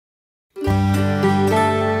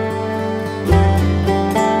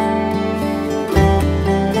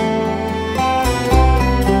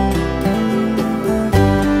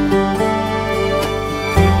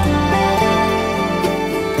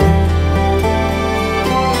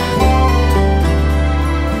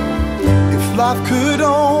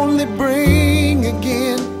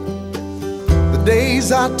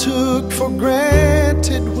days I took for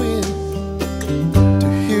granted, when to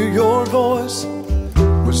hear your voice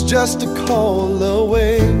was just a call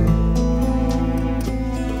away.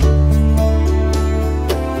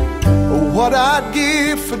 Oh, what I'd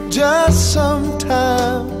give for just some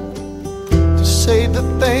time to say the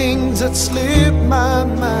things that slip my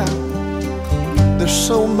mind. There's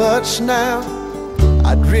so much now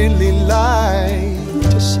I'd really like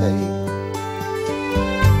to say,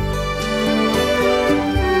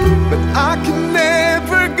 but I can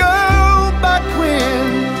never go back when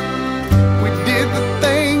we did the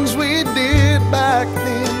things we did back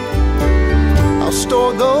then. I'll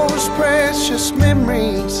store those precious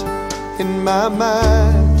memories in my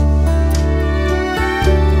mind.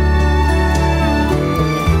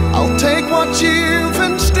 I'll take what you've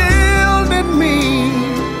instilled in me.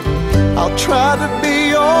 I'll try to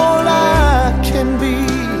be all I can be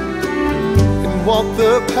and walk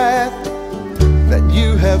the path that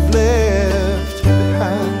you have left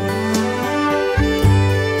behind.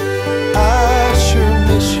 I sure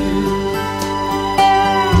miss you.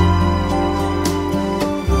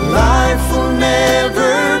 Life will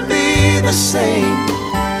never be the same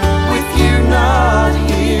with you not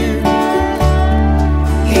here.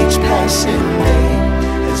 Each passing day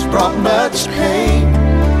has brought much pain,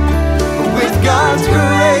 but with God's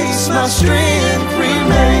grace my strength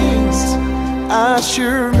remains. I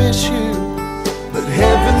sure miss you, but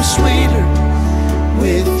heaven's sweeter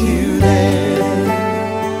with you there.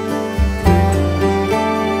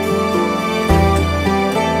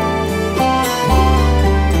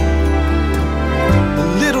 The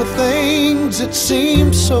little things that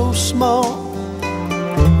seem so small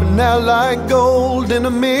are now like gold in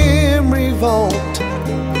a memory vault.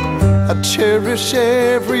 I cherish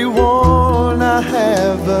every one I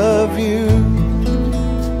have of you.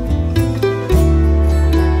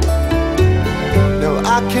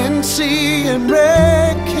 I can see and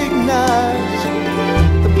recognize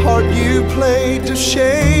the part you played to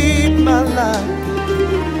shape my life.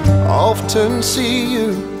 I often see you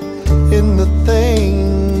in the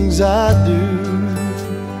things I do.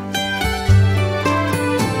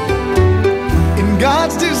 In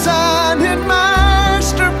God's design and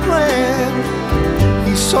master plan,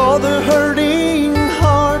 He saw the hurting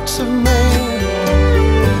hearts of man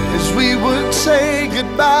as we would say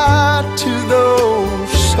goodbye to those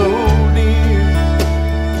so dear.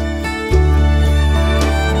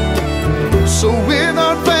 So with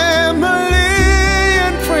our family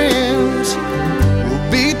and friends, we'll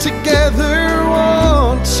be together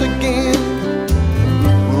once again.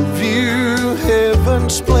 We'll view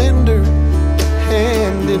heaven's splendor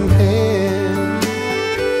hand in hand.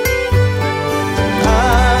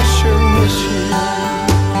 I sure miss you.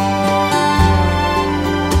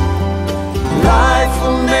 Life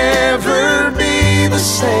will never be the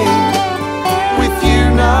same with you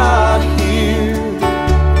not here.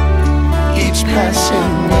 Each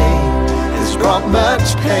passing day has brought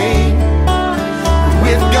much pain.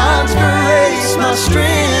 With God's grace my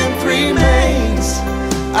strength remains.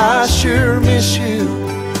 I sure miss you,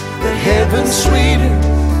 but heaven's sweeter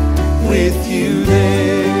with you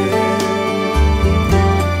there.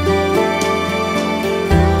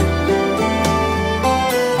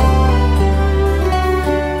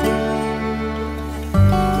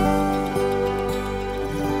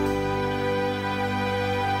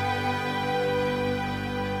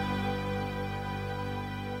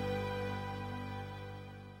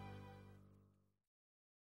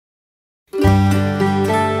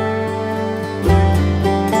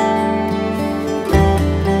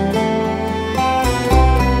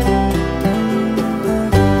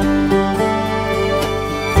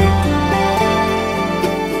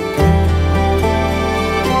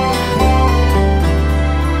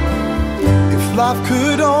 Life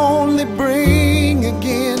could only bring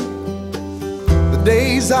again the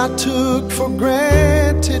days I took for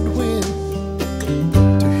granted, when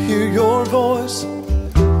to hear your voice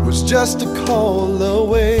was just a call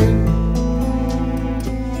away.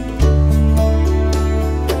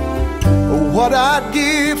 Oh, what I'd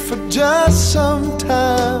give for just some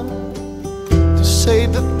time to say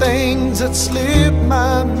the things that slip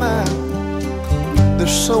my mind.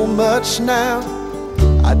 There's so much now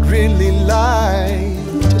I'd really like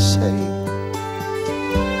to say,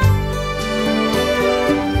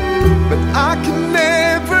 but I can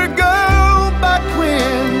never go back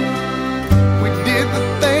when we did the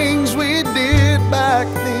things we did back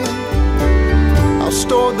then. I'll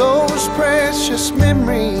store those precious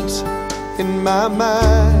memories in my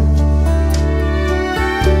mind.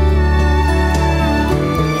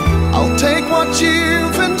 I'll take what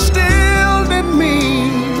you've instilled in me.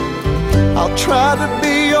 I'll try to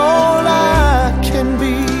be all I can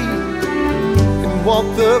be and walk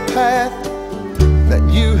the path that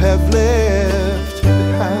you have left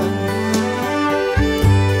behind.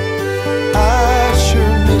 I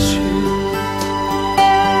sure miss you.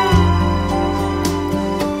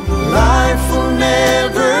 Life will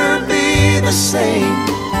never be the same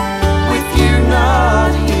with you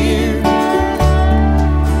not here.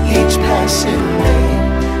 Each passing day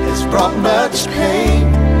has brought much pain,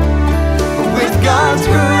 but with God's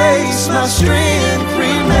grace my strength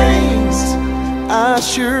remains. I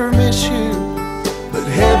sure miss you, but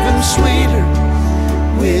heaven's sweeter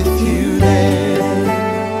with you there.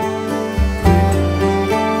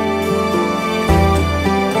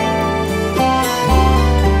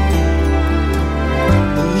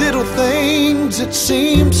 The little things that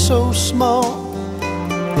seem so small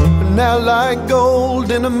are now like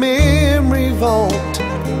gold in a memory vault.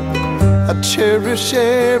 I cherish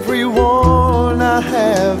every one I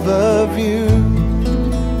have of you.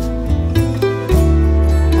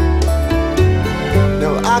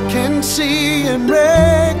 I can see and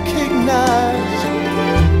recognize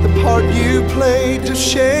the part you played to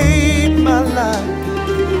shape my life.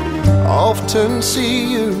 I often see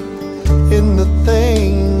you in the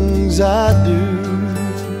things I do.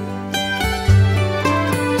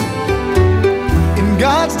 In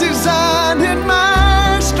God's design and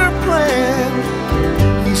master plan,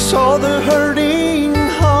 He saw the hurting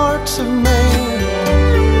hearts of man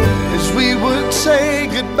as we would say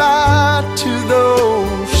goodbye to those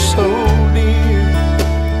so dear.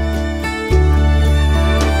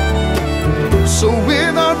 So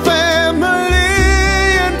with our family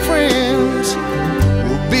and friends,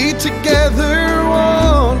 we'll be together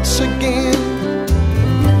once again.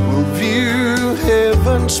 We'll view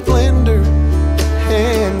heaven's splendor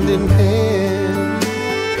hand in hand.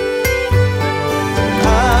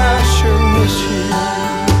 I sure miss you.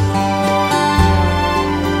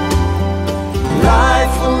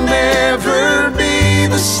 Life will never be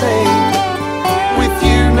the same with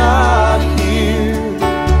you not here.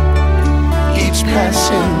 Each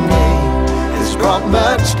passing day has brought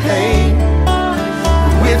much pain.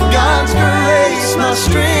 With God's grace my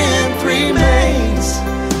strength remains.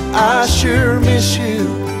 I sure miss you,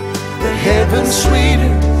 but heaven's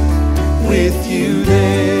sweeter with you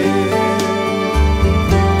there.